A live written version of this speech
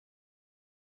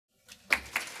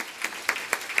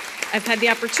I've had the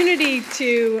opportunity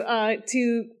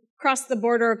to cross the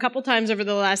border a couple times over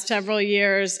the last several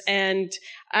years, and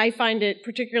I find it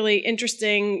particularly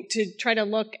interesting to try to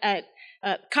look at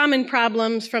common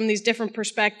problems from these different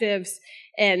perspectives.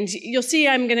 And you'll see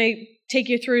I'm going to take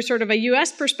you through sort of a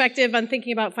U.S. perspective on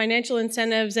thinking about financial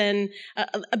incentives and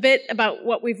a bit about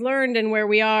what we've learned and where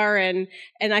we are. And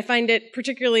I find it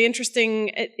particularly interesting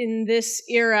in this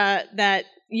era that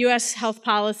U.S. health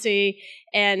policy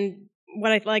and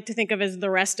what I like to think of as the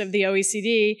rest of the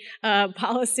OECD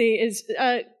policy is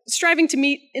striving to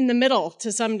meet in the middle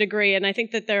to some degree. And I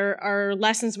think that there are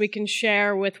lessons we can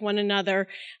share with one another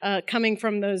coming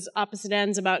from those opposite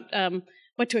ends about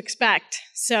what to expect.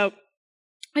 So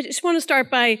I just want to start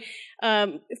by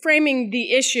framing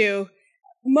the issue.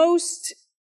 Most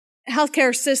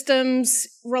healthcare systems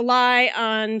rely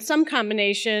on some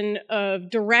combination of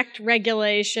direct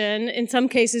regulation, in some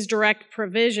cases direct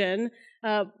provision,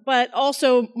 but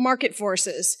also market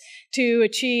forces to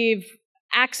achieve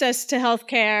access to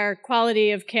healthcare, quality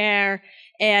of care,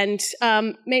 and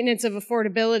maintenance of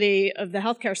affordability of the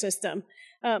healthcare system.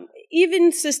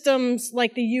 Even systems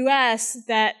like the US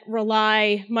that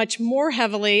rely much more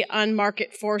heavily on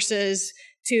market forces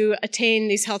to attain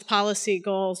these health policy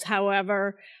goals,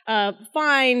 however,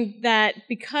 find that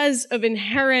because of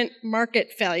inherent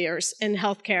market failures in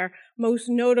healthcare, most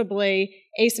notably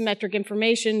asymmetric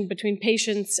information between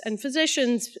patients and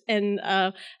physicians and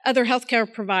other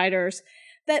healthcare providers,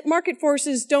 that market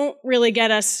forces don't really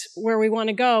get us where we want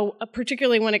to go,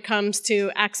 particularly when it comes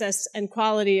to access and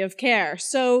quality of care.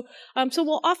 So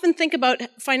we'll often think about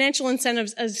financial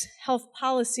incentives as health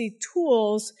policy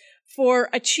tools for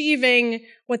achieving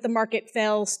what the market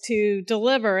fails to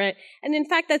deliver. And in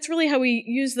fact, that's really how we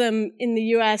use them in the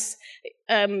US.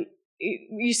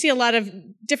 You see a lot of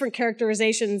different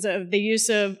characterizations of the use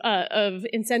of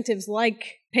incentives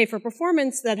like pay for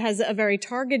performance that has a very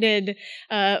targeted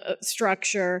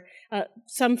structure.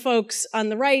 Some folks on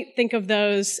the right think of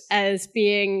those as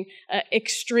being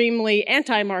extremely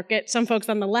anti-market. Some folks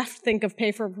on the left think of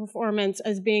pay for performance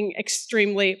as being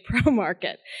extremely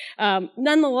pro-market.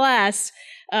 Nonetheless,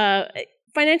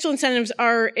 financial incentives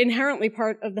are inherently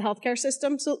part of the healthcare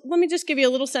system. So let me just give you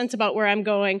a little sense about where I'm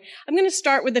going. I'm going to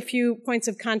start with a few points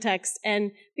of context.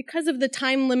 And because of the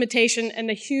time limitation and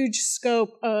the huge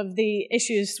scope of the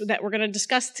issues that we're going to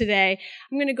discuss today,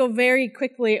 I'm going to go very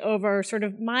quickly over sort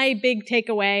of my big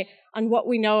takeaway on what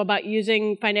we know about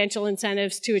using financial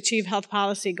incentives to achieve health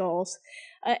policy goals.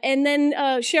 And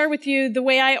then share with you the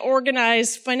way I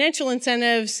organize financial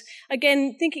incentives,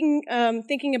 again,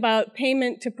 thinking about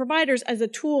payment to providers as a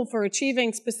tool for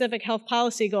achieving specific health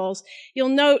policy goals. You'll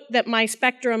note that my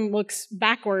spectrum looks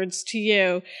backwards to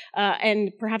you,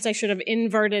 and perhaps I should have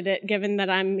inverted it given that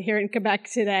I'm here in Quebec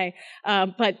today.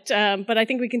 But I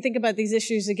think we can think about these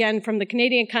issues, again, from the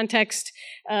Canadian context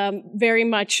very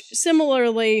much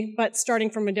similarly, but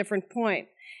starting from a different point.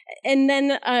 And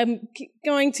then I'm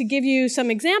going to give you some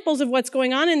examples of what's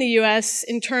going on in the US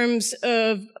in terms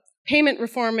of payment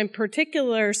reform in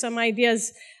particular, some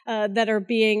ideas that are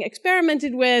being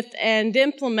experimented with and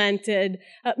implemented,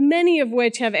 many of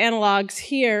which have analogs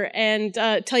here, and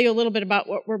tell you a little bit about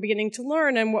what we're beginning to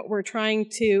learn and what we're trying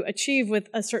to achieve with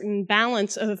a certain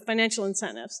balance of financial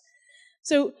incentives.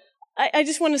 So I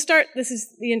just want to start,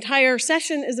 the entire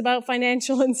session is about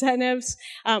financial incentives.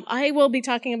 I will be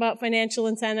talking about financial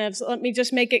incentives. Let me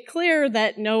just make it clear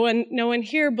that no one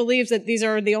here believes that these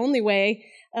are the only way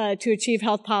to achieve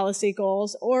health policy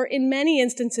goals, or in many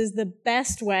instances, the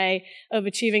best way of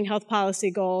achieving health policy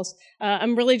goals.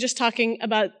 I'm really just talking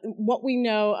about what we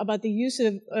know about the use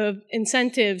of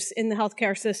incentives in the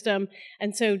healthcare system.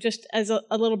 And so just as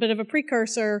a little bit of a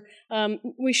precursor,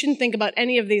 we shouldn't think about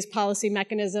any of these policy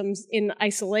mechanisms in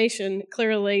isolation.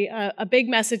 Clearly, a big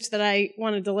message that I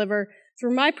want to deliver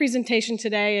through my presentation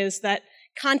today is that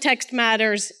context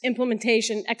matters,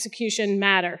 implementation, execution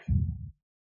matter.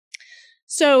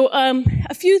 So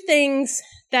a few things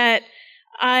that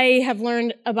I have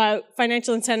learned about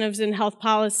financial incentives in health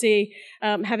policy,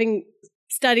 having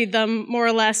studied them more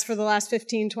or less for the last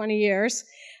 15, 20 years.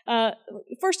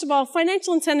 First of all,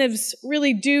 financial incentives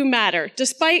really do matter.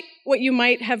 Despite what you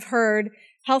might have heard,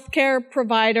 healthcare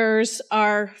providers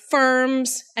are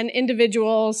firms and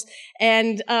individuals,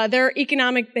 and their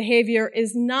economic behavior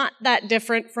is not that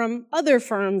different from other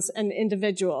firms and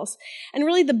individuals. And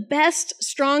really the best,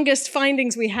 strongest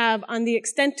findings we have on the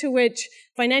extent to which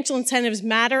financial incentives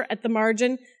matter at the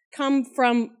margin come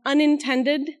from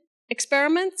unintended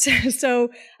experiments. So,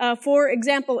 for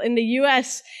example, in the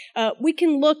US, we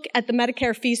can look at the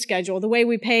Medicare fee schedule, the way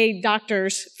we pay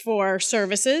doctors for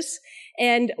services,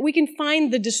 And we can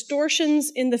find the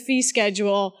distortions in the fee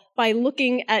schedule by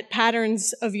looking at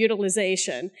patterns of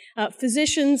utilization.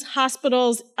 Physicians,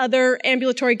 hospitals, other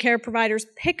ambulatory care providers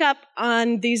pick up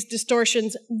on these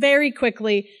distortions very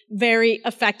quickly, very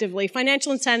effectively.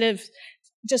 Financial incentives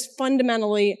just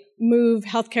fundamentally move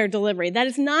healthcare delivery. That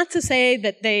is not to say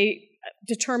that they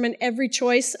determine every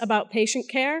choice about patient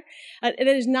care. It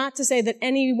is not to say that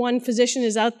any one physician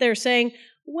is out there saying,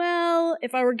 well,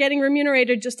 if I were getting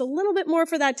remunerated just a little bit more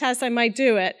for that test, I might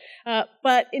do it.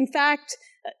 But in fact,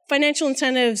 financial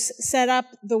incentives set up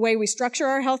the way we structure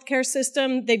our healthcare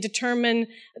system. They determine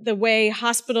the way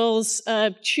hospitals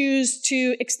choose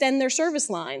to extend their service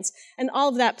lines. And all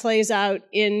of that plays out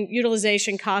in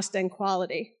utilization, cost, and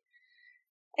quality.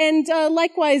 And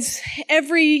likewise,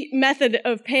 every method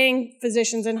of paying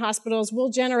physicians and hospitals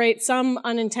will generate some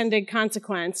unintended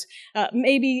consequence.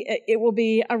 Maybe it will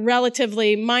be a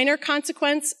relatively minor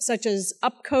consequence, such as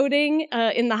upcoding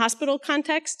in the hospital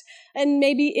context, and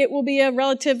maybe it will be a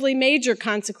relatively major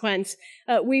consequence.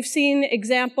 We've seen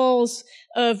examples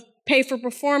of pay for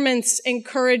performance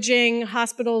encouraging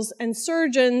hospitals and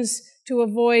surgeons to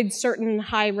avoid certain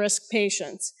high-risk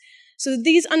patients. So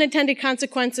these unintended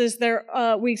consequences,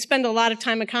 we spend a lot of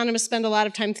time, economists spend a lot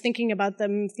of time thinking about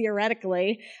them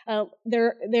theoretically.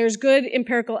 There's good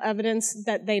empirical evidence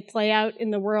that they play out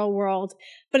in the real world,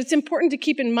 but it's important to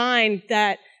keep in mind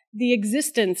that the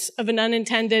existence of an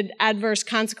unintended adverse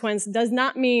consequence does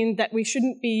not mean that we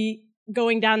shouldn't be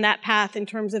going down that path in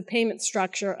terms of payment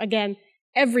structure. Again,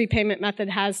 every payment method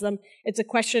has them. It's a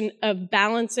question of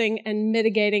balancing and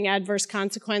mitigating adverse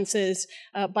consequences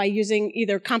by using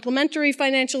either complementary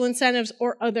financial incentives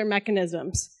or other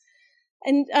mechanisms.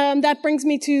 And that brings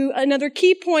me to another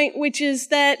key point, which is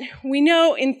that we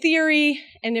know in theory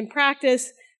and in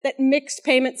practice that mixed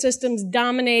payment systems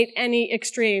dominate any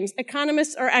extremes.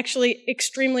 Economists are actually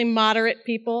extremely moderate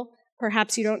people.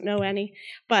 Perhaps you don't know any,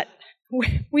 but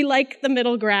we like the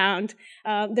middle ground.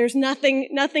 There's nothing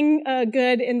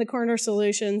good in the corner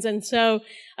solutions. And so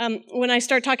when I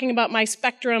start talking about my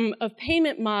spectrum of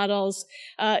payment models,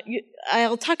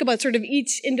 I'll talk about sort of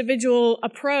each individual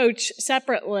approach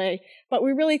separately. But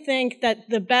we really think that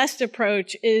the best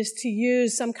approach is to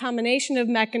use some combination of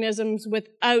mechanisms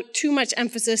without too much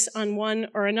emphasis on one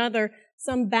or another,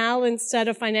 some balanced set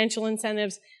of financial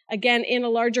incentives, again, in a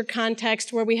larger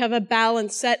context where we have a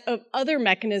balanced set of other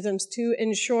mechanisms to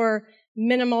ensure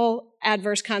minimal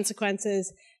adverse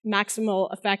consequences, maximal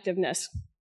effectiveness.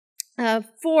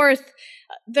 Fourth,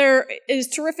 there is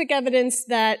terrific evidence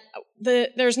that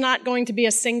there's not going to be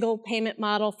a single payment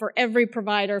model for every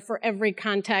provider, for every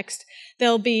context.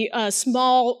 There'll be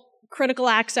small critical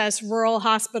access rural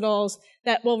hospitals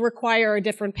that will require a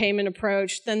different payment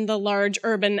approach than the large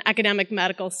urban academic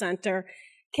medical center.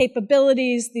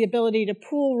 Capabilities, the ability to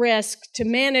pool risk, to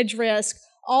manage risk,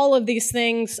 all of these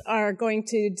things are going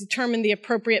to determine the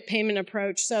appropriate payment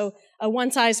approach. So a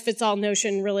one-size-fits-all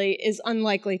notion really is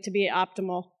unlikely to be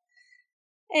optimal.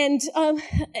 And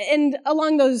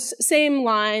along those same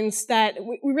lines, that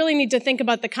we really need to think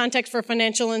about the context for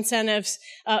financial incentives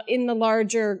in the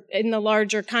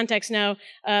larger context now.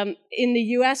 In the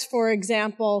U.S., for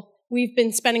example, we've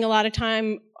been spending a lot of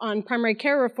time on primary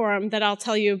care reform that I'll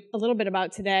tell you a little bit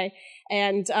about today.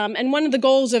 And one of the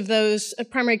goals of those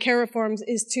primary care reforms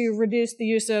is to reduce the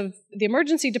use of the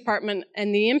emergency department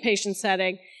and the inpatient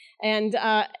setting.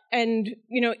 And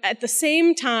you know, at the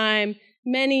same time,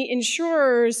 many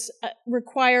insurers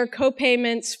require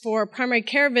co-payments for primary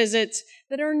care visits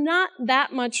that are not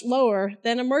that much lower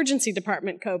than emergency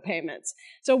department co-payments.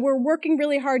 So we're working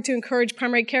really hard to encourage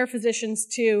primary care physicians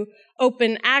to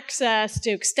open access, to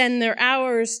extend their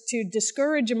hours, to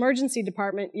discourage emergency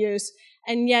department use,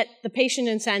 and yet the patient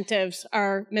incentives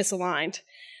are misaligned.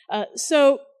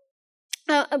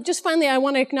 Just finally, I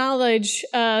want to acknowledge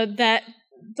that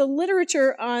the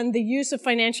literature on the use of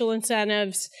financial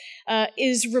incentives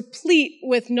is replete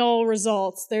with null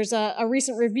results. There's a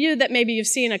recent review that maybe you've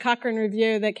seen, a Cochrane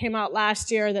review that came out last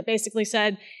year that basically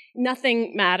said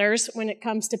nothing matters when it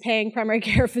comes to paying primary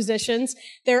care physicians.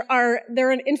 There are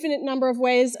an infinite number of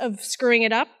ways of screwing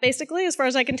it up, basically, as far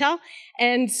as I can tell.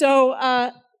 And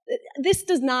so this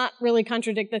does not really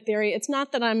contradict the theory. It's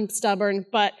not that I'm stubborn,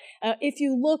 but if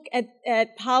you look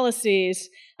at policies,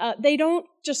 they don't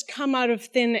just come out of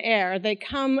thin air. They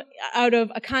come out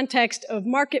of a context of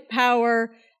market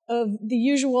power, of the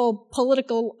usual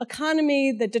political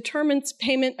economy that determines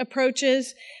payment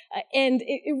approaches, and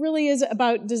it really is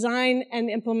about design and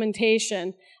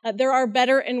implementation. There are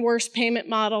better and worse payment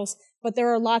models, but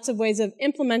there are lots of ways of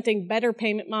implementing better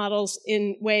payment models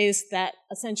in ways that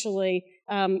essentially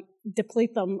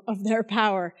deplete them of their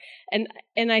power. And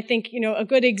I think, a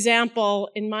good example,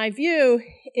 in my view,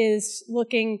 is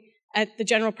looking at the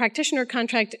general practitioner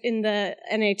contract in the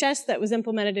NHS that was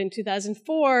implemented in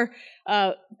 2004.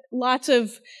 Lots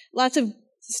of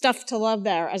stuff to love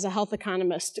there as a health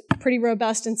economist. Pretty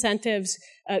robust incentives,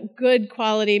 good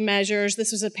quality measures.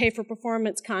 This was a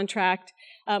pay-for-performance contract.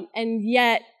 And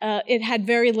yet, it had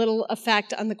very little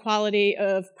effect on the quality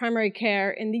of primary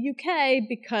care in the UK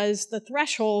because the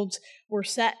thresholds were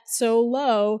set so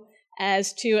low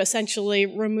as to essentially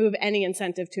remove any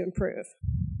incentive to improve.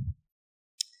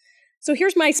 So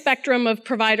here's my spectrum of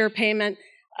provider payment,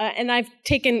 and I've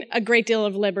taken a great deal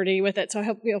of liberty with it, so I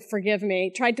hope you'll forgive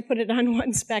me. Tried to put it on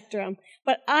one spectrum.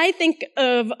 But I think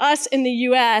of us in the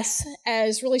US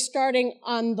as really starting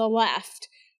on the left,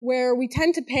 where we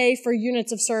tend to pay for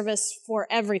units of service for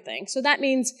everything. So that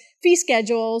means fee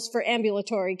schedules for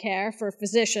ambulatory care for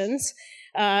physicians,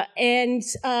 and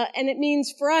it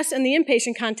means for us in the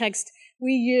inpatient context,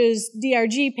 we use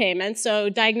DRG payments, so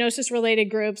diagnosis-related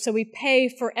groups, so we pay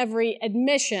for every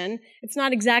admission. It's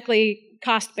not exactly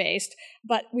cost-based,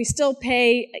 but we still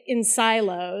pay in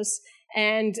silos,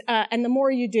 and the more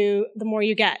you do, the more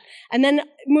you get. And then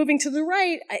moving to the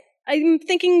right, I'm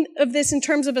thinking of this in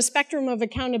terms of a spectrum of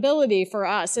accountability for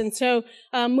us. And so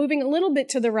moving a little bit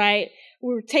to the right,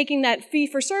 we're taking that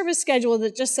fee-for-service schedule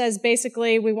that just says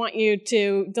basically we want you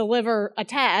to deliver a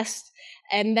test,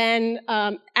 and then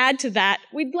add to that,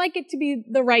 we'd like it to be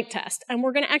the right test. And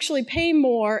we're going to actually pay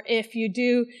more if you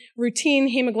do routine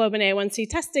hemoglobin A1C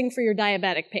testing for your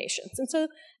diabetic patients. And so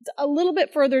it's a little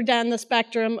bit further down the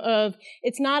spectrum of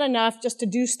it's not enough just to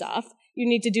do stuff. You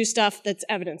need to do stuff that's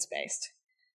evidence-based.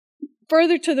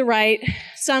 Further to the right,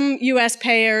 some US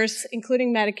payers,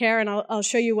 including Medicare, and I'll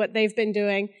show you what they've been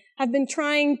doing, have been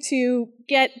trying to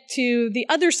get to the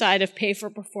other side of pay for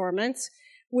performance,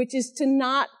 which is to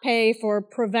not pay for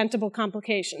preventable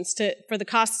complications, for the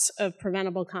costs of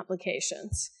preventable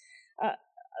complications.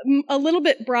 A little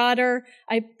bit broader,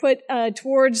 I put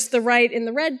towards the right in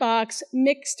the red box,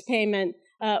 mixed payment.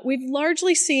 We've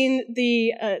largely seen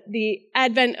the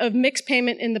advent of mixed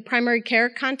payment in the primary care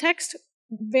context,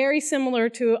 very similar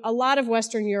to a lot of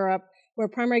Western Europe, where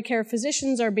primary care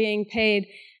physicians are being paid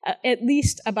at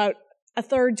least about a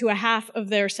third to a half of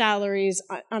their salaries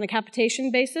on a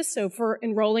capitation basis, so for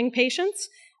enrolling patients,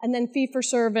 and then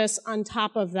fee-for-service on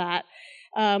top of that,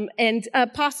 and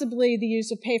possibly the use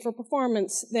of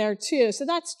pay-for-performance there too. So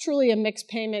that's truly a mixed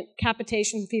payment,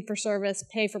 capitation, fee-for-service,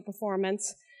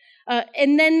 pay-for-performance.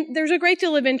 And then there's a great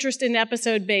deal of interest in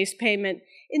episode-based payment.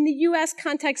 In the US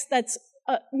context, that's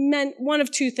meant one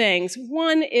of two things.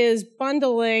 One is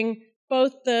bundling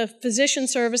both the physician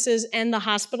services and the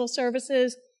hospital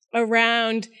services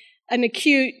around an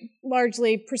acute,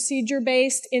 largely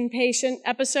procedure-based inpatient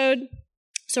episode.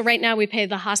 So right now we pay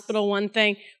the hospital one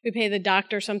thing, we pay the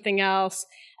doctor something else,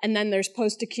 and then there's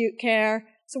post-acute care.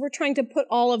 So we're trying to put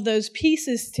all of those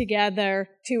pieces together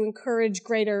to encourage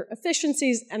greater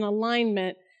efficiencies and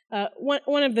alignment.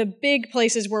 One of the big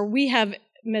places where we have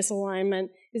misalignment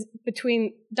is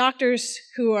between doctors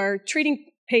who are treating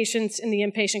patients in the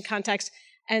inpatient context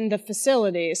and the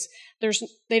facilities.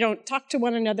 They don't talk to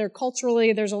one another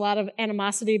culturally. There's a lot of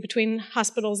animosity between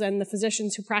hospitals and the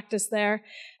physicians who practice there.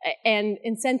 And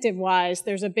incentive-wise,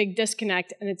 there's a big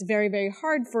disconnect, and it's very, very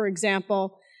hard, for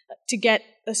example, to get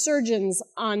the surgeons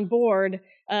on board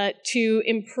to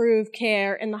improve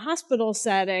care in the hospital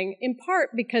setting, in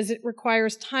part because it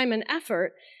requires time and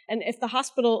effort. And if the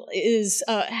hospital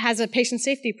has a patient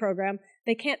safety program,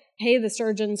 they can't pay the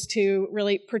surgeons to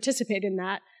really participate in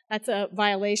that. That's a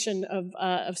violation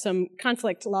of some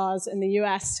conflict laws in the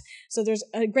US. So there's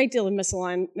a great deal of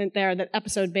misalignment there that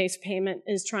episode-based payment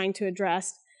is trying to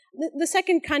address. The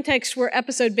second context where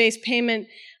episode-based payment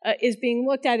is being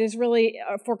looked at is really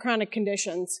for chronic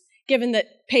conditions, given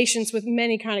that patients with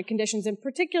many chronic conditions in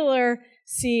particular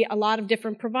see a lot of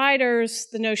different providers.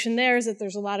 The notion there is that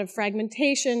there's a lot of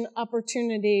fragmentation,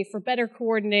 opportunity for better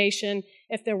coordination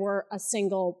if there were a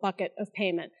single bucket of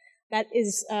payment. That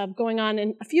is going on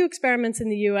in a few experiments in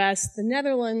the US. The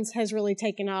Netherlands has really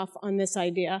taken off on this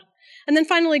idea. And then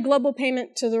finally, global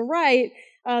payment to the right,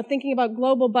 thinking about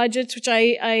global budgets, which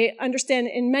I understand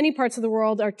in many parts of the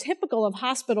world are typical of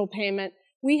hospital payment.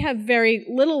 We have very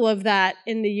little of that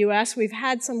in the US. We've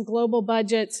had some global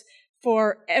budgets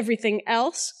for everything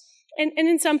else, and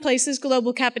in some places,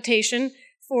 global capitation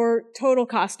for total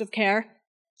cost of care.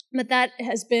 But that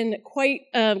has been quite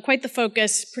the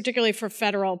focus, particularly for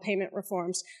federal payment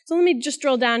reforms. So let me just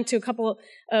drill down to a couple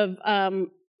of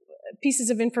pieces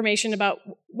of information about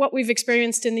what we've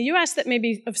experienced in the US that may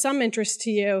be of some interest to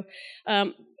you.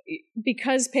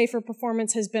 because pay for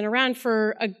performance has been around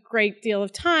for a great deal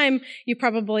of time, you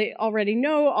probably already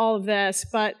know all of this,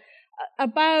 but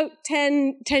about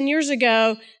 10 years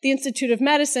ago, the Institute of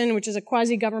Medicine, which is a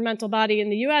quasi-governmental body in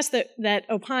the US that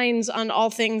opines on all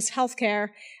things healthcare,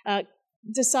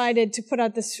 decided to put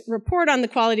out this report on the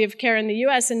quality of care in the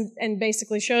US and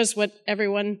basically shows what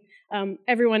everyone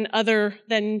other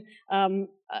than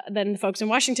the folks in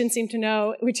Washington seem to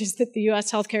know, which is that the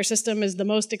US healthcare system is the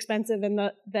most expensive and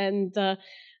the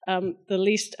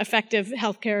least effective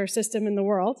healthcare system in the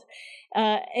world.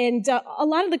 And a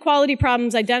lot of the quality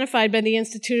problems identified by the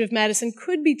Institute of Medicine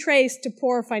could be traced to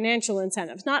poor financial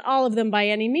incentives. Not all of them by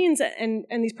any means, and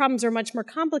these problems are much more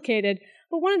complicated.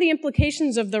 But one of the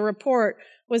implications of the report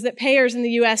was that payers in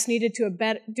the U.S. needed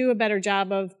to do a better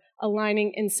job of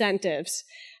aligning incentives.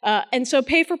 And so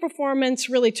pay for performance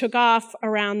really took off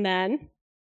around then.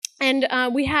 And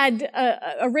we had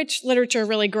a rich literature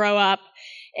really grow up.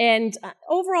 And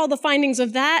overall, the findings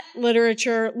of that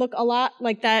literature look a lot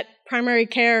like that primary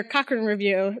care Cochrane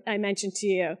review I mentioned to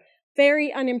you.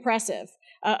 Very unimpressive.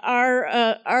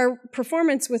 Our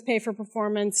performance with pay for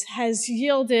performance has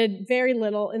yielded very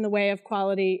little in the way of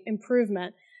quality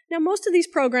improvement. Now, most of these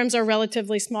programs are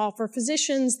relatively small. For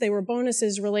physicians, they were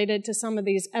bonuses related to some of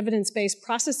these evidence-based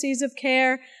processes of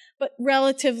care, but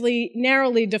relatively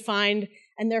narrowly defined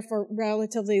and therefore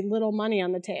relatively little money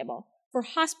on the table. For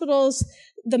hospitals,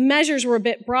 the measures were a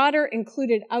bit broader,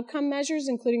 included outcome measures,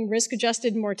 including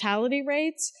risk-adjusted mortality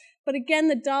rates. But again,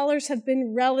 the dollars have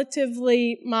been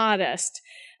relatively modest.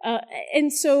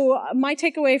 And so my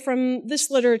takeaway from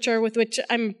this literature, with which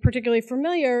I'm particularly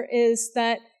familiar, is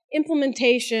that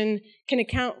implementation can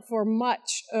account for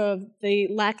much of the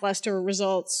lackluster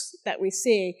results that we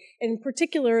see. In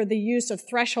particular, the use of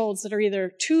thresholds that are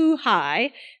either too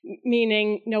high,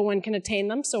 meaning no one can attain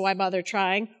them, so why bother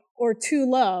trying, or too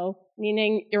low,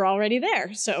 meaning you're already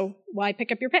there, so why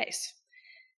pick up your pace?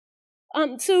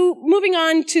 So moving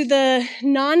on to the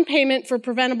non-payment for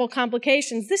preventable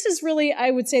complications, this is really,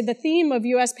 I would say, the theme of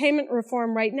U.S. payment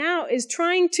reform right now is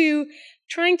trying to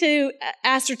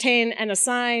ascertain and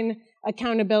assign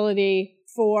accountability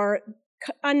for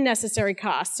unnecessary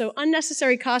costs. So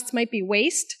unnecessary costs might be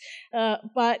waste,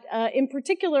 but in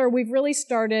particular, we've really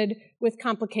started with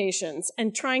complications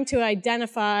and trying to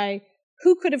identify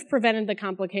who could have prevented the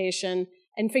complication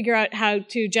and figure out how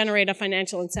to generate a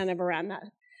financial incentive around that.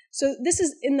 So this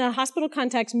is, in the hospital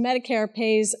context, Medicare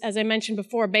pays, as I mentioned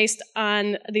before, based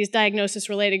on these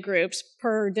diagnosis-related groups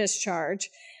per discharge.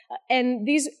 And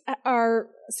these are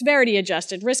severity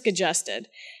adjusted, risk adjusted.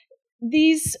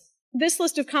 This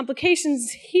list of complications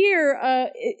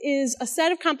here is a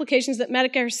set of complications that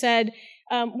Medicare said,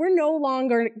 we're no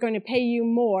longer going to pay you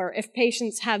more if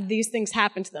patients have these things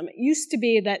happen to them. It used to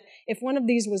be that if one of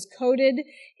these was coded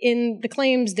in the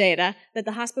claims data, that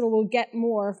the hospital will get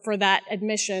more for that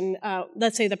admission.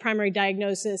 Let's say the primary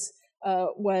diagnosis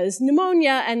was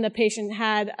pneumonia and the patient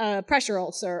had a pressure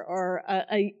ulcer or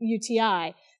a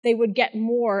UTI. They would get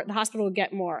more, the hospital would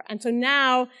get more. And so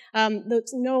now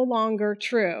that's no longer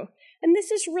true. And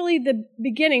this is really the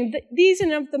beginning. These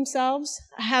in and of themselves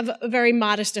have a very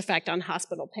modest effect on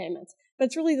hospital payments. But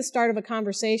it's really the start of a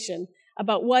conversation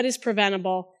about what is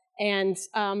preventable and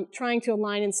trying to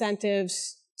align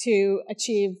incentives to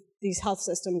achieve these health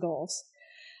system goals.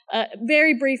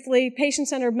 Very briefly,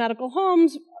 patient-centered medical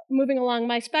homes, moving along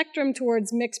my spectrum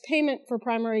towards mixed payment for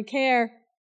primary care.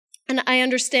 And I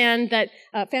understand that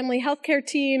family health care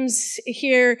teams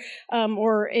here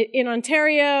or in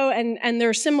Ontario, and there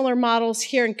are similar models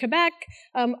here in Quebec,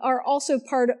 are also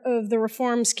part of the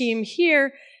reform scheme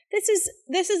here. This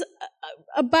is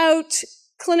about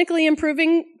clinically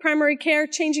improving primary care,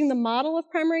 changing the model of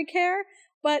primary care,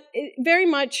 but it very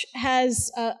much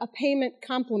has a payment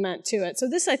complement to it. So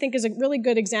this, I think, is a really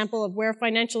good example of where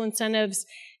financial incentives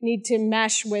need to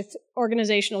mesh with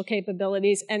organizational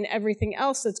capabilities and everything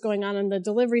else that's going on in the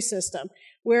delivery system.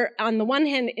 We're, on the one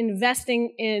hand,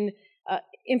 investing in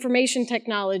information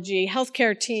technology,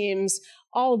 healthcare teams,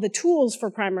 all of the tools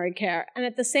for primary care, and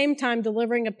at the same time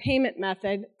delivering a payment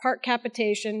method, part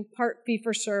capitation, part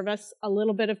fee-for-service, a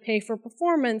little bit of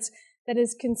pay-for-performance that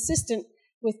is consistent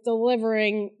with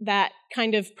delivering that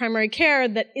kind of primary care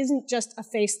that isn't just a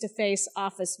face-to-face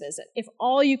office visit. If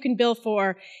all you can bill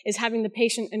for is having the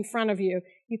patient in front of you,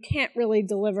 you can't really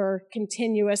deliver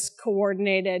continuous,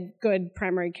 coordinated, good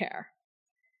primary care.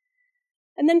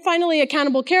 And then finally,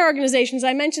 accountable care organizations.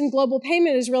 I mentioned global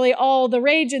payment is really all the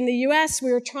rage in the US.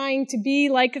 We're trying to be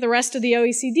like the rest of the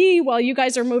OECD while you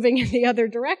guys are moving in the other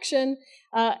direction.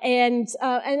 And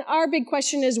our big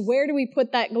question is, where do we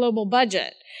put that global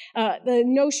budget? The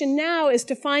notion now is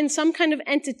to find some kind of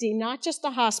entity, not just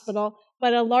a hospital,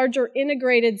 but a larger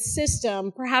integrated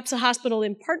system, perhaps a hospital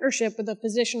in partnership with a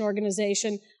physician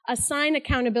organization, assign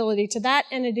accountability to that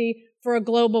entity for a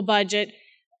global budget,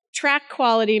 track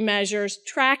quality measures,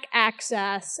 track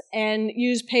access, and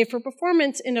use pay for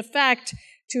performance in effect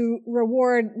to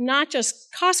reward not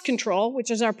just cost control, which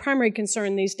is our primary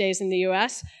concern these days in the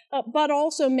US, but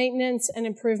also maintenance and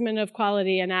improvement of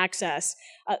quality and access.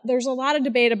 There's a lot of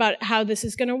debate about how this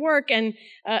is going to work, and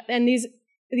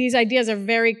these ideas are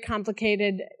very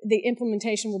complicated. The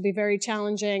implementation will be very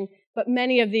challenging, but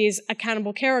many of these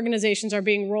accountable care organizations are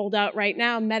being rolled out right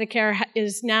now. Medicare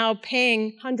is now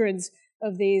paying hundreds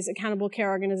of these accountable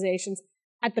care organizations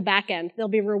at the back end. They'll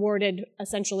be rewarded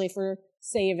essentially for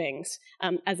savings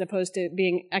as opposed to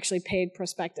being actually paid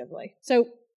prospectively. So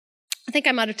I think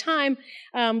I'm out of time,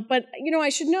 but I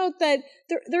should note that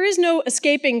there is no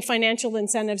escaping financial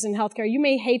incentives in healthcare. You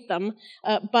may hate them,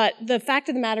 but the fact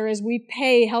of the matter is we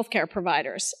pay healthcare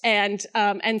providers, and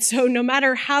so no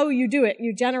matter how you do it,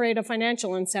 you generate a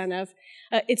financial incentive.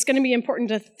 It's going to be important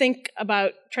to think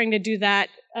about trying to do that,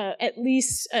 at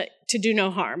least to do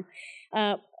no harm.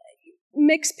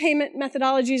 Mixed payment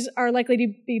methodologies are likely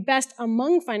to be best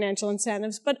among financial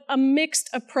incentives, but a mixed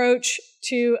approach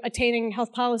to attaining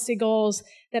health policy goals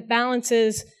that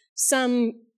balances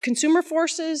some consumer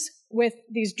forces with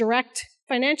these direct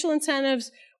financial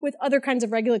incentives with other kinds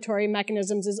of regulatory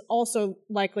mechanisms is also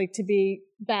likely to be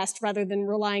best, rather than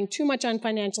relying too much on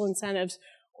financial incentives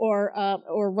or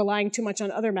relying too much on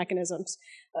other mechanisms.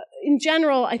 In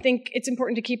general, I think it's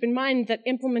important to keep in mind that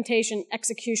implementation,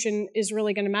 execution is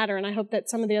really going to matter, and I hope that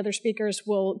some of the other speakers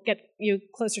will get you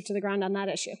closer to the ground on that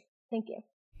issue. Thank you.